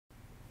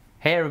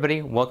Hey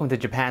everybody, welcome to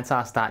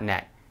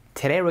JapanSauce.net.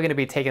 Today we're going to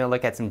be taking a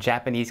look at some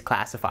Japanese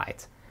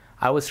classifieds.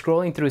 I was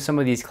scrolling through some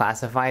of these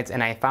classifieds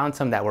and I found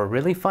some that were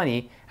really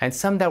funny and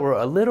some that were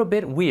a little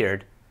bit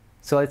weird.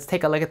 So let's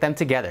take a look at them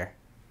together.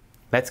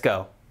 Let's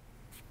go.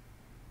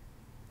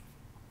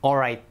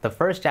 Alright, the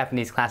first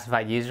Japanese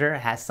classified user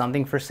has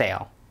something for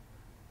sale.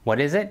 What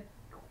is it?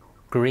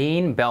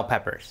 Green bell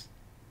peppers.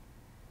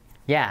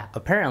 Yeah,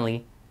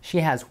 apparently she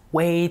has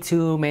way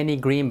too many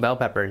green bell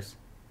peppers.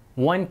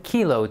 1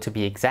 kilo to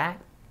be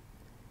exact.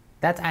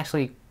 That's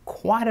actually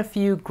quite a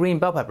few green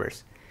bell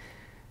peppers.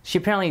 She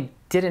apparently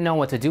didn't know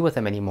what to do with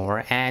them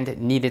anymore and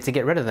needed to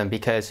get rid of them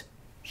because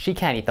she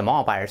can't eat them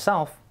all by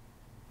herself.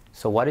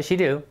 So what does she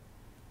do?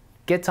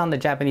 Gets on the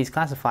Japanese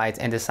classifieds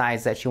and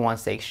decides that she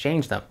wants to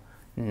exchange them.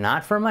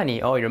 Not for money.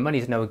 Oh, your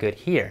money's no good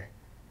here.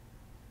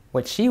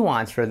 What she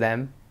wants for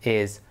them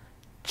is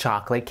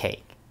chocolate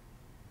cake.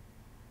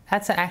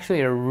 That's actually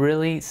a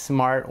really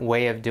smart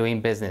way of doing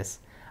business.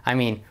 I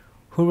mean,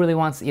 who really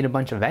wants to eat a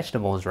bunch of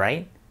vegetables,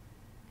 right?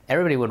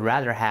 Everybody would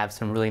rather have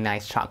some really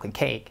nice chocolate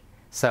cake.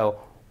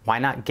 So why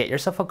not get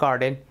yourself a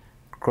garden,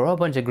 grow a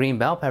bunch of green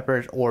bell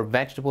peppers or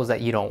vegetables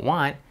that you don't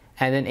want,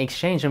 and then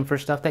exchange them for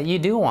stuff that you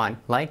do want,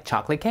 like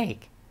chocolate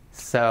cake.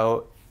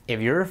 So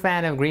if you're a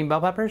fan of green bell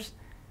peppers,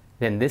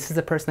 then this is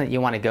the person that you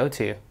want to go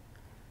to.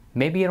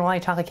 Maybe you don't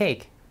like chocolate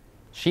cake.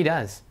 She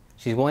does.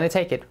 She's willing to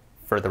take it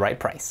for the right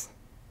price.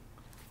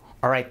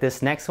 Alright,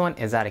 this next one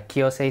is out of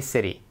Kiyose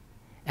City.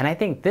 And I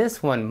think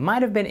this one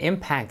might have been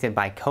impacted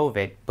by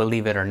COVID,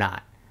 believe it or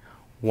not.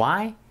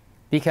 Why?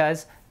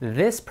 Because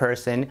this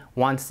person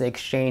wants to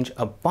exchange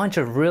a bunch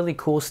of really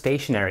cool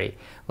stationery,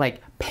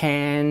 like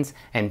pens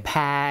and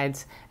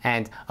pads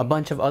and a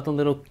bunch of other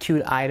little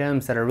cute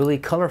items that are really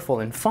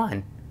colorful and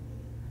fun.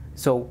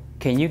 So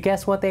can you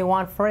guess what they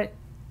want for it?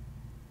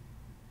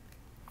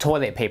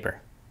 Toilet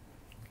paper.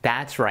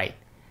 That's right.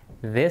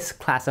 This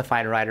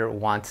classified writer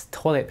wants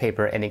toilet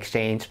paper in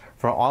exchange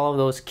for all of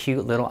those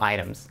cute little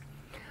items.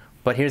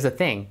 But here's the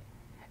thing,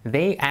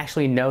 they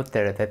actually note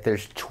there that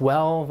there's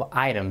 12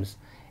 items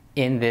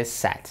in this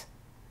set.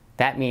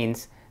 That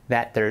means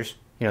that there's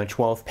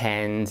 12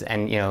 pens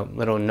and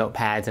little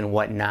notepads and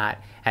whatnot,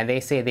 and they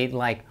say they'd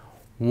like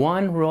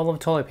 1 roll of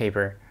toilet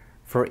paper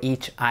for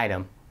each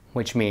item,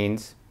 which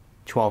means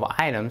 12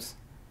 items,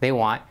 they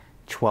want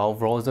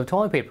 12 rolls of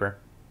toilet paper.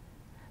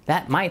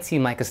 That might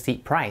seem like a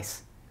steep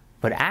price,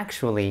 but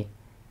actually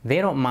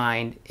they don't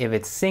mind if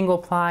it's single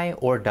ply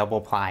or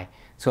double ply.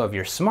 So if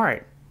you're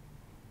smart,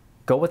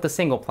 go with the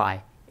single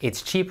ply.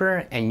 It's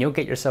cheaper and you'll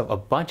get yourself a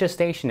bunch of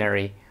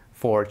stationery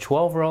for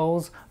 12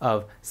 rolls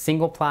of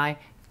single ply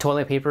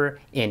toilet paper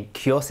in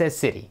Kiyose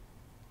City.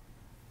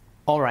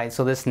 Alright,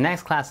 so this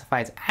next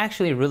classified is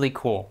actually really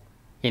cool.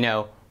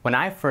 When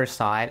I first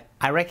saw it,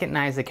 I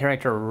recognized the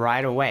character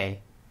right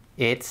away.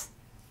 It's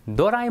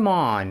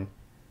Doraemon.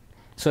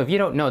 So if you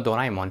don't know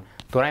Doraemon,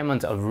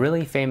 Doraemon's a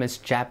really famous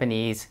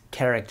Japanese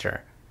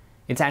character.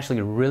 It's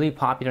actually really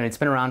popular and it's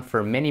been around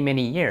for many,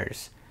 many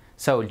years.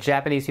 So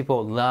Japanese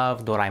people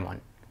love Doraemon.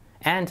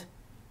 And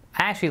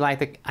I actually like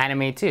the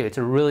anime too. It's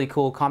a really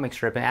cool comic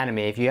strip and anime.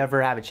 If you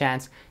ever have a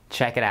chance,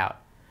 check it out.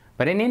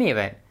 But in any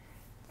event,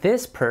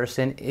 this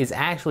person is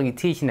actually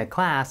teaching a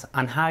class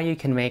on how you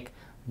can make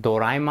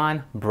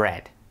Doraemon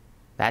bread.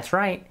 That's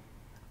right,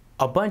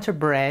 a bunch of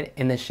bread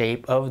in the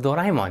shape of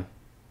Doraemon,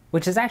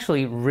 which is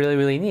actually really,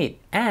 really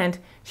neat. And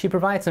she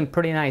provides some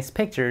pretty nice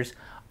pictures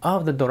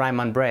of the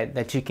Doraemon bread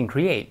that you can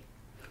create.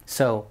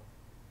 So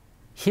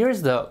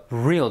here's the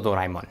real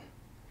Doraemon,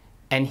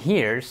 and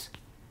here's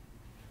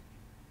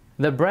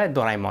the bread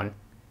Doraemon.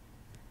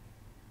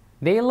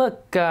 They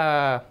look,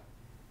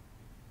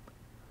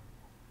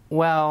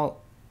 well,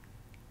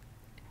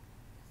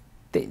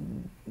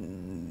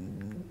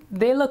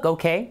 they look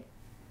okay,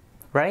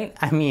 right?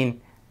 I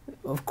mean,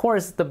 of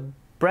course the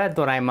bread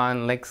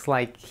Doraemon looks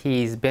like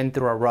he's been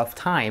through a rough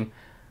time,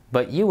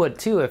 but you would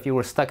too if you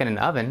were stuck in an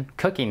oven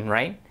cooking,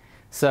 right?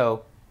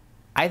 So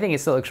I think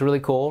it still looks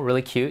really cool,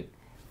 really cute.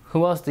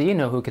 Who else do you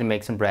know who can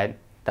make some bread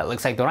that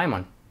looks like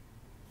Doraemon?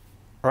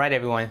 Alright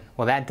everyone,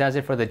 well that does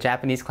it for the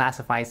Japanese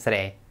classifieds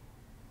today.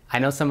 I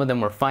know some of them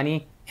were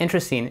funny,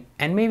 interesting,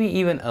 and maybe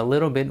even a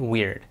little bit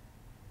weird.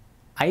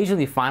 I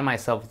usually find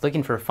myself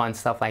looking for fun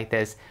stuff like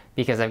this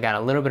because I've got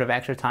a little bit of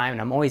extra time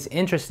and I'm always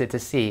interested to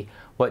see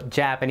what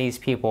Japanese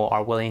people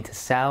are willing to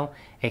sell,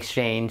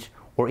 exchange,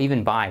 or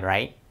even buy,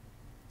 right?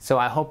 So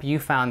I hope you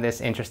found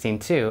this interesting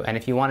too, and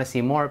if you want to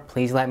see more,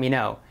 please let me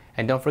know.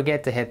 And don't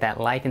forget to hit that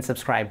like and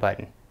subscribe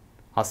button.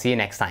 I'll see you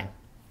next time.